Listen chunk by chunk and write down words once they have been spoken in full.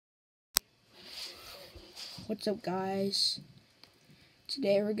What's up, guys?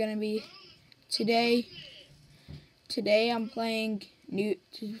 Today today I'm playing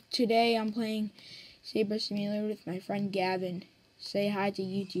Saber Simulator with my friend Gavaen. Say hi to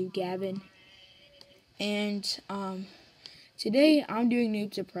YouTube, Gavaen. And today I'm doing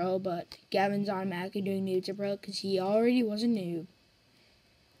Noob to Pro, but Gavaen's automatically doing Noob to Pro because he already was a noob.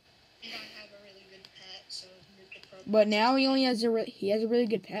 But now he only has a really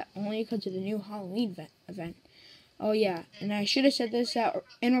good pet only because of the new Halloween event. Oh yeah, and I should have said this out.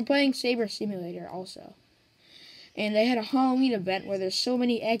 And we're playing Saber Simulator also. And they had a Halloween event where there's so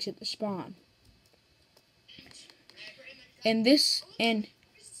many eggs at the spawn. And it's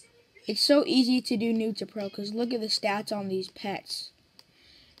so easy to do Noob to Pro because look at the stats on these pets.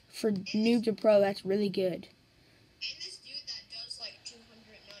 For Noob to Pro, that's really good. And this dude that does like 200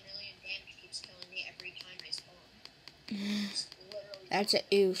 non-alien damage keeps killing me every time I spawn. That's a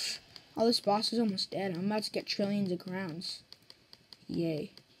oof. Oh, this boss is almost dead. I'm about to get trillions of crowns.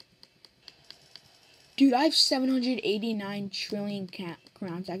 Yay. Dude, I have 789 trillion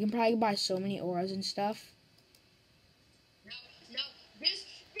crowns. I can probably buy so many auras and stuff. No, this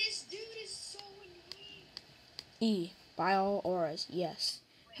dude is so annoying. Buy all auras, yes.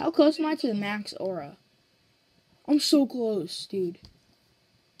 How close am I to the max aura? I'm so close, dude.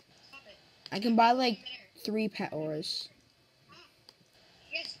 I can buy like 3 pet auras.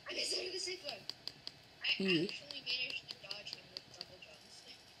 Yes, I can save the safe one. I actually managed to dodge him with double jumps.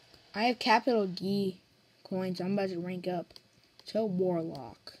 I have capital D coins. I'm about to rank up to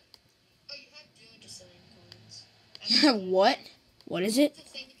Warlock. Oh, you have duodecillion coins. You have what? What is it?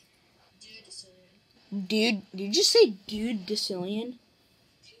 Duodecillion. Dude, did you just say dude decillion?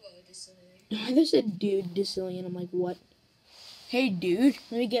 Duodecillion. I just said dude decillion. I'm like, what? Hey, dude,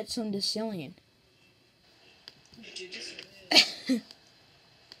 let me get some decillion.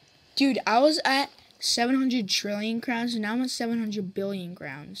 Dude, I was at 700 trillion crowns, and now I'm at 700 billion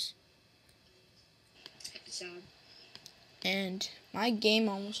crowns. And my game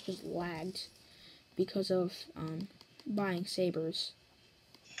almost just lagged because of buying sabers.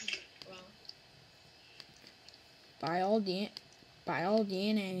 Wow. Buy all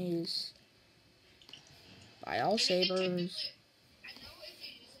DNAs. Buy all sabers.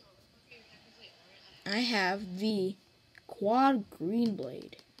 I have the quad green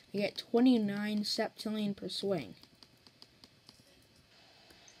blade. I get 29 septillion per swing.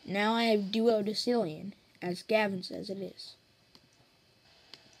 Now I have duodecillion, as Gavaen says it is.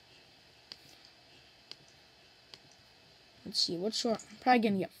 Let's see, what sword? I'm probably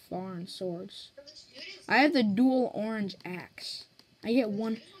gonna get foreign swords. I have the dual orange axe. I get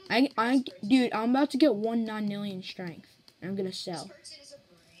one. Dude, I'm about to get 1 non-alien strength. I'm gonna sell.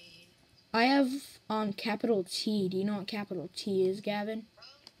 I have capital T. Do you know what capital T is, Gavaen?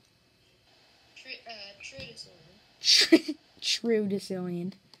 True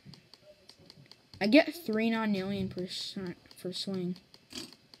decillion. I get 3 non-alien per swing. It's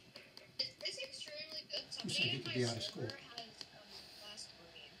extremely good. You said you could be out of school.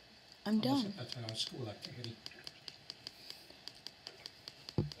 I'm done. That's an out-of-school activity.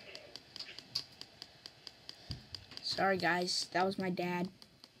 Sorry, guys. That was my dad.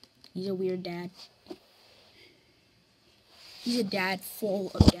 He's a weird dad. He's a dad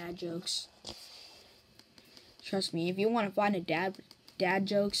full of dad jokes. Trust me, if you want to find a dad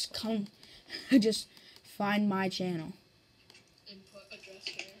jokes, come just find my channel. And put address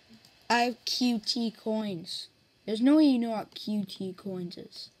there. I have QT coins. There's no way you know what QT coins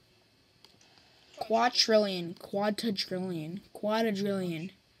is. Quadrillion, quadrillion,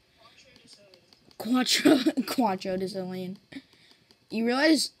 quadrodecillion. You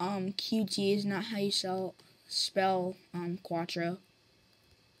realize QT is not how you spell quattro.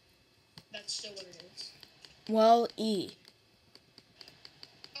 That's still what it is. Well, E.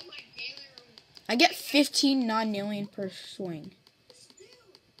 Oh my daily room. I get 15 non-alien per swing. Dude.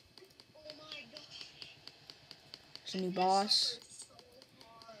 Oh my gosh. There's a new boss. So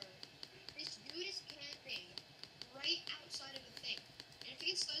hard. This dude is camping right outside of the thing. And if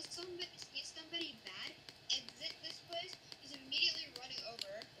he says somebody bad, exit this place, he's immediately running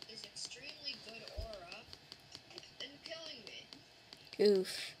over with this extremely good aura and killing me.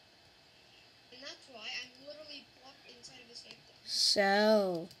 Oof. And that's why I'm literally blocked inside of this game.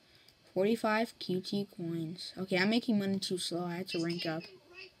 So, 45 QT coins. Okay, I'm making money too slow. I had to rank up.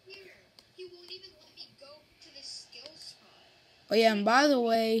 Right here. He won't even let me go to the skill spot. Oh yeah, and by the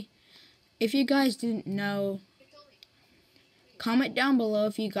way, if you guys didn't know, comment down below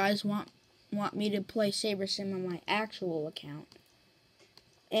if you guys want me to play Saber Sim on my actual account.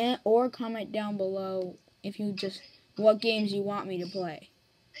 Or comment down below if you what games you want me to play.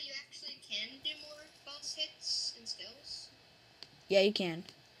 You actually can do more boss hits Yeah, you can.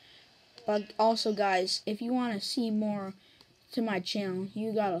 But also, guys, if you want to see more to my channel,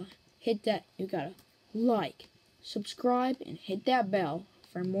 you gotta hit that. You gotta like, subscribe, and hit that bell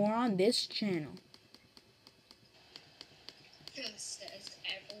for more on this channel. Says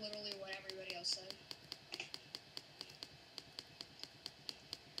literally what everybody else said.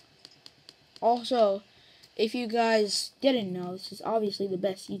 Also, if you guys didn't know, this is obviously the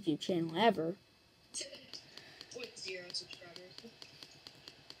best YouTube channel ever. With 0 subscribers.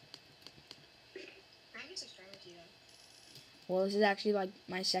 How many subscribers do you have? Well, this is actually like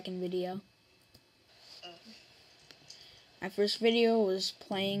my second video. Oh. My first video was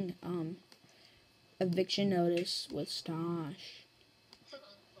playing Eviction Notice with Stosh.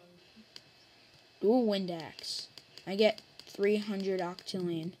 Dual Wind Axe. I get 300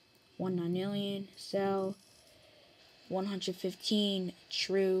 octillion, 1 nonillion, sell, 115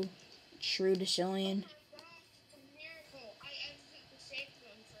 true decillion. Oh my gosh, it's a miracle. I exited the safe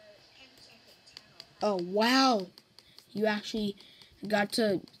zone for 10 seconds. How? Oh wow, you actually got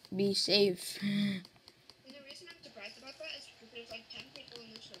to be safe. And the reason I'm surprised about that is because there's like 10 people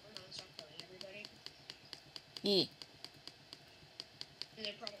in the server non-stop killing everybody. Yeah. And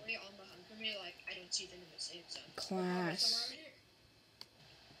they're probably on the hunt for me, like, I don't see them in the safe zone. Class.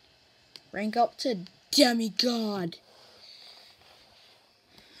 Rank up to demigod.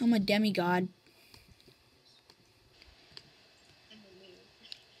 I'm a demigod. I'm a noob.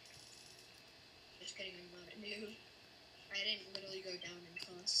 Just kidding, I'm not a noob. I didn't literally go down in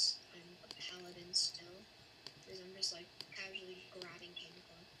class. I'm a paladin still. Because I'm just like casually grabbing candy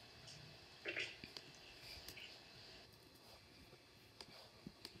corn.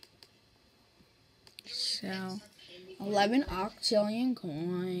 So, 11 octillion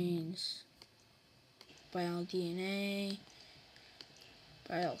coins. Buy all DNA.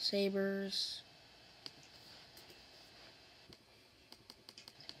 Buy all sabers.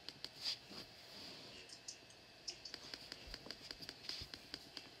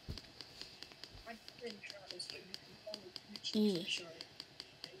 I've been Travis, but you can call me Yeah. for short.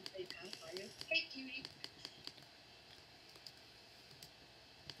 And they pass by you. Hey, cutie.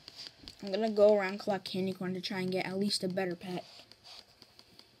 I'm gonna go around collect candy corn to try and get at least a better pet.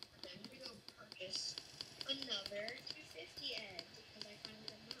 I'm gonna go purchase another 250 egg because I finally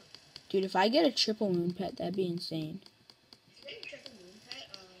got them out. Dude, if I get a triple moon pet, that'd be insane. If you get a triple moon pet,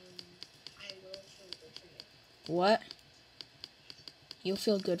 I will feel good for you. What? You'll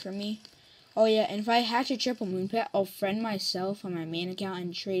feel good for me? Oh yeah, and if I hatch a triple moon pet, I'll friend myself on my main account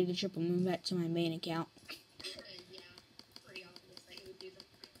and trade the triple moon pet to my main account. Yeah, pretty obvious that you would do that.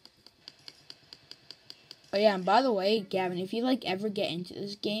 Oh yeah, and by the way, Gavin, if you like ever get into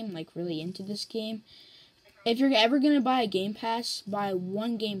this game, like really into this game, if you're ever gonna buy a game pass, buy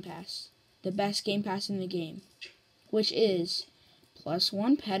one game pass. The best game pass in the game. Which is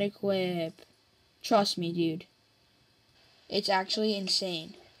 +1 pet equip. Trust me, dude. It's actually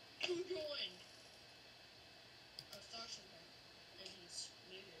insane. Who joined? Stash in there. And he's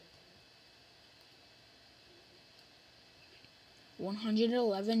muted.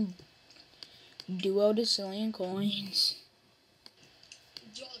 111 duo decillion coins.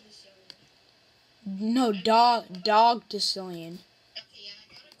 Jaw this young. No, dog decillion. Okay, yeah, I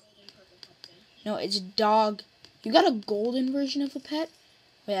got a golden purple pumpkin. No, it's dog. You got a golden version of a pet?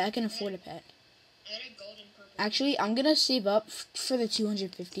 Wait, I can afford a pet. I got a golden purple. Actually, I'm gonna save up for the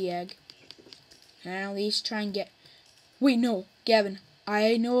 250 egg. And at least try and get... Wait, no, Gavin.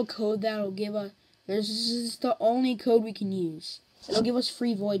 I know a code that'll give us... This is the only code we can use. It'll give us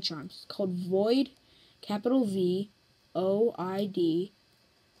free void charms. It's called Void, capital V, O-I-D,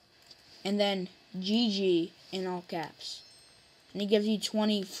 and then GG in all caps. And it gives you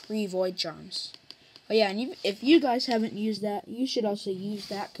 20 free void charms. Oh yeah, and if you guys haven't used that, you should also use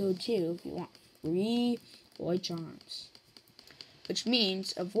that code too if you want free void charms. Which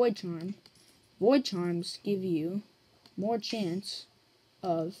means a void charms give you more chance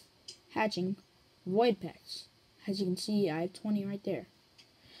of hatching void pets. As you can see, I have 20 right there.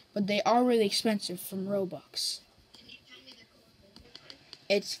 But they are really expensive from Robux. Can you tell me the code?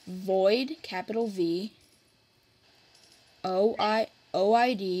 It's Void, capital V,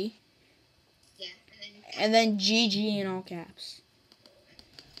 O-I-D, Yeah, and then GG in all caps.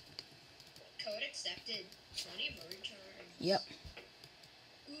 code accepted. 20 void charms. Yep.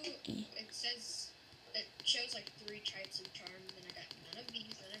 Ooh, it says, it shows like 3 types of charms, and I got none of these,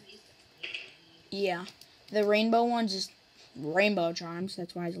 but 20 of these. Yeah. The rainbow one's just rainbow charms.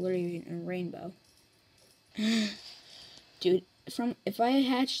 That's why it's literally a rainbow. Dude, if I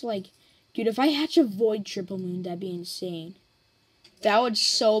hatch a void triple moon, that'd be insane. That would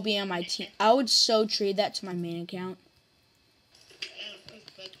so be on my team. I would so trade that to my main account.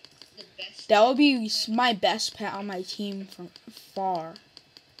 That would be my best pet on my team from far.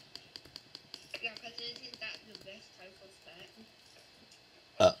 Yeah, because isn't that the best type of pet?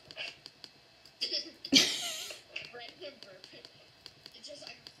 Random burp. It's just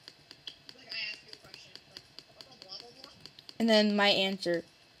like I ask you a question, like blah blah blah blah. And then my answer.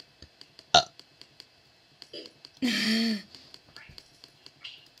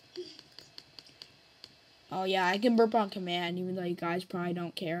 Oh yeah, I can burp on command, even though you guys probably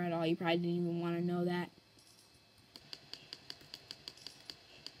don't care at all. You probably didn't even want to know that.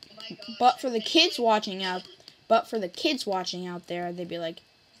 Oh my gosh, But for the kids watching out there, they'd be like,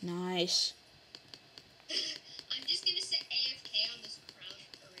 nice. I'm just gonna sit AFK on this crown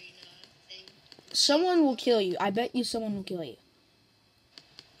arena thing. Someone will kill you. I bet you someone will kill you.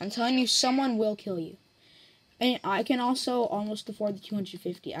 I'm telling you, someone will kill you. And I can also almost afford the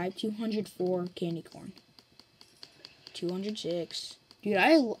 250. I have 204 candy corn. 206. Dude,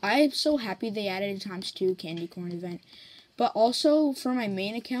 I'm so happy they added a ×2 candy corn event. But also, for my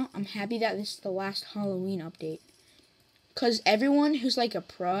main account, I'm happy that this is the last Halloween update. Because everyone who's like a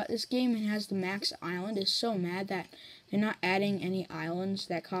pro at this game and has the max island is so mad that they're not adding any islands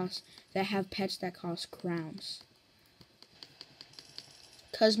that have pets that cost crowns.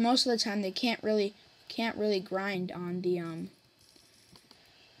 Because most of the time they can't really grind on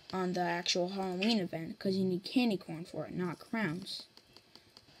the actual Halloween event, because you need candy corn for it, not crowns.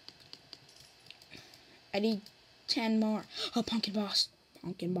 I need 10 more. Oh, pumpkin boss.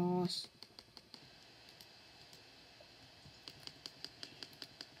 Pumpkin boss.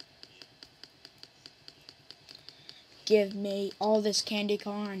 Give me all this candy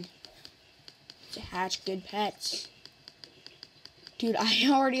corn to hatch good pets. Dude, I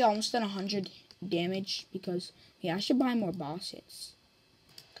already almost done 100 damage because, yeah, I should buy more boss hits.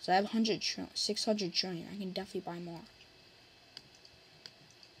 Because I have 600 trillion. I can definitely buy more.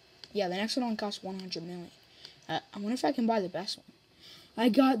 Yeah, the next one only costs 100 million. I wonder if I can buy the best one. I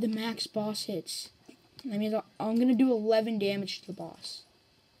got the max boss hits. That means I'm going to do 11 damage to the boss.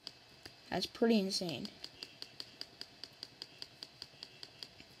 That's pretty insane.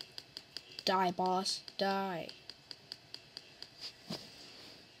 Die, boss. Die.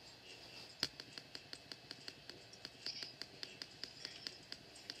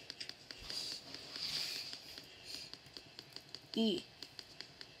 E.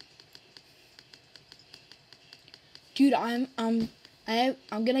 Dude, I'm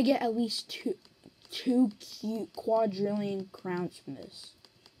gonna get at least two quadrillion crowns from this.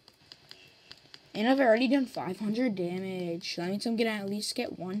 And I've already done 500 damage. That means I'm gonna at least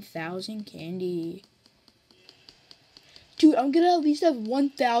get 1,000 candy. Dude, I'm gonna at least have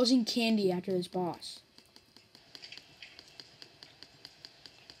 1,000 candy after this boss.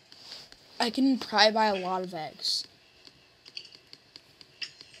 I can probably buy a lot of eggs.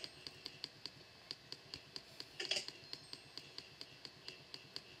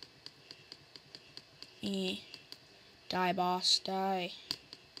 Die, boss, die.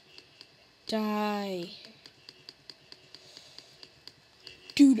 Die.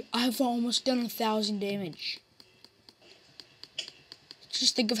 Dude, I've almost done 1,000 damage.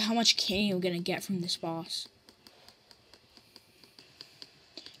 Just think of how much candy I'm gonna get from this boss.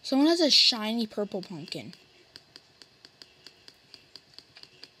 Someone has a shiny purple pumpkin.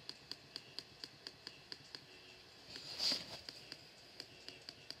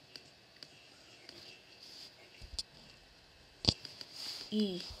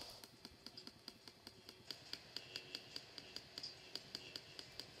 E.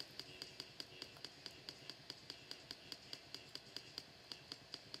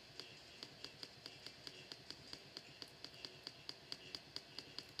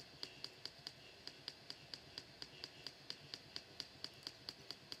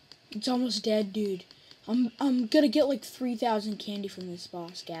 It's almost dead, dude. I'm gonna get like 3,000 candy from this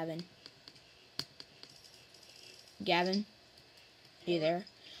boss, Gavaen. Gavaen? Are you there?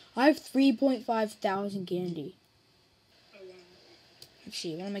 I have 3.5 thousand candy. Oh wow. Let's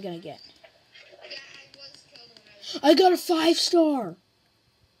see, what am I gonna get? Yeah, I was killed when I got a 5-star!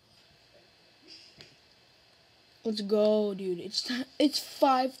 Let's go, dude. It's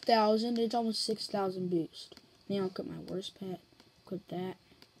 5,000. It's almost 6,000 boost. Now I'll equip my worst pet. Equip that.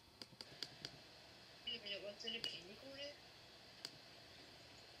 Wait a minute, what's in a candy corn egg?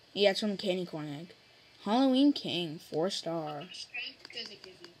 Yeah, it's from Candy Corn Egg. Halloween King, 4-star. Strength does it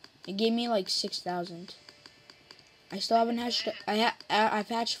give you? It gave me like 6,000. I still haven't hatched. I've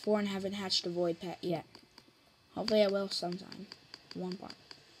hatched 4 and haven't hatched a void pet yet. Hopefully I will sometime. One point.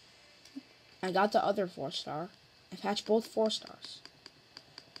 I got the other 4-star. I've hatched both 4-stars.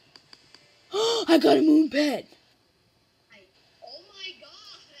 I got a moon pet. Oh my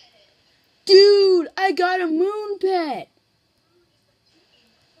god! Dude, I got a moon pet.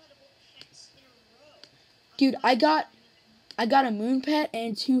 Dude, I got a moon pet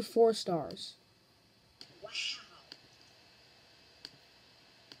and 2 4-stars. Wow.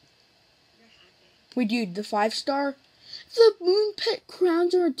 You're happy. Wait, dude, the 5-star? The moon pet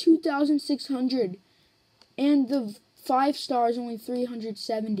crowns are 2,600. And the 5-star is only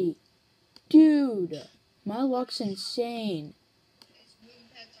 370. Dude, my luck's insane. These moon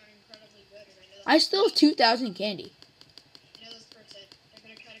pets are incredibly good, and I know I still have 2,000 candy. I know this person. They're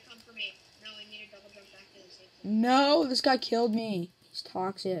gonna try to come for me. No, I need to double jump back to the safe zone. No, this guy killed me. He's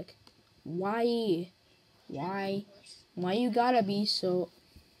toxic. Why? Why you gotta be so...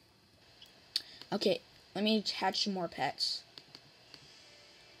 Okay, let me hatch some more pets.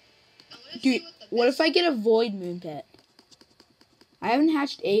 I wanna Dude, see what if I get a void moon pet? I haven't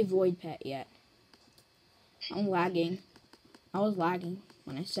hatched a void pet yet. I'm lagging. I was lagging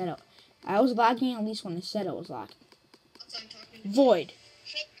when I said it. I was lagging at least when I said it was lagging. Also, I'm talking to Void.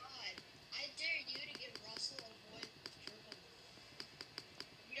 Hey God, I dare you to give Russell a void triple.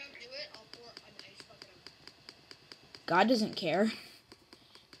 If you don't do it, I'll pour an ice bucket on. God doesn't care.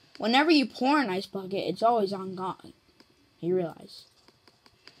 Whenever you pour an ice bucket, it's always on God. You realize.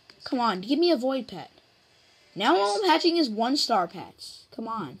 Come on, give me a void pet. Now all I'm hatching is 1-star pets. Come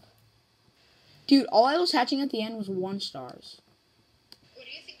on. Dude, all I was hatching at the end was 1-stars. What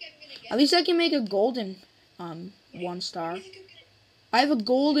do you think I'm gonna get? At least I can make a golden 1-star. What do you think I'm gonna? I have a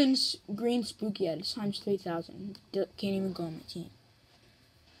golden green spooky head. It's times 3,000. Can't even go on my team.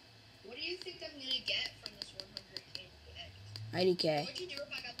 What do you think I'm gonna get from this 100K egg? IDK. What'd you do if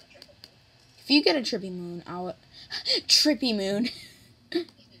I got the triple moon? If you get a trippy moon, I'll... Trippy moon.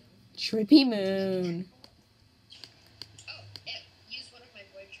 Trippy moon. Oh, use one of my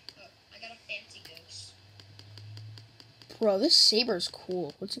void. Oh, I got a fancy goose. Bro, this Saber's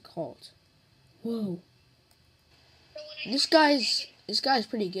cool. What's it called? Whoa. So when I This hatch guy's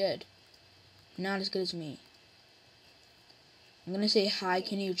pretty good. Not as good as me. I'm gonna say, hi,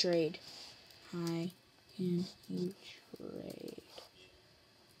 can you trade? Hi, can you trade?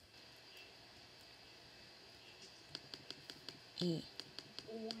 E.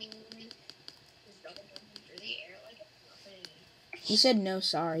 just double jumping through the air like it's nothing. He said no,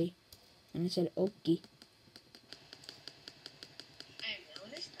 sorry. And I said, okay. I am now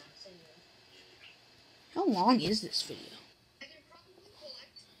an assassin. How long is this video? I can probably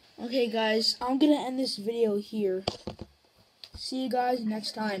collect. Okay, guys, I'm gonna end this video here. See you guys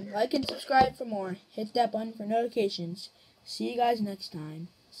next time. Like and subscribe for more. Hit that button for notifications. See you guys next time.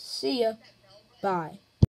 See ya. Bye.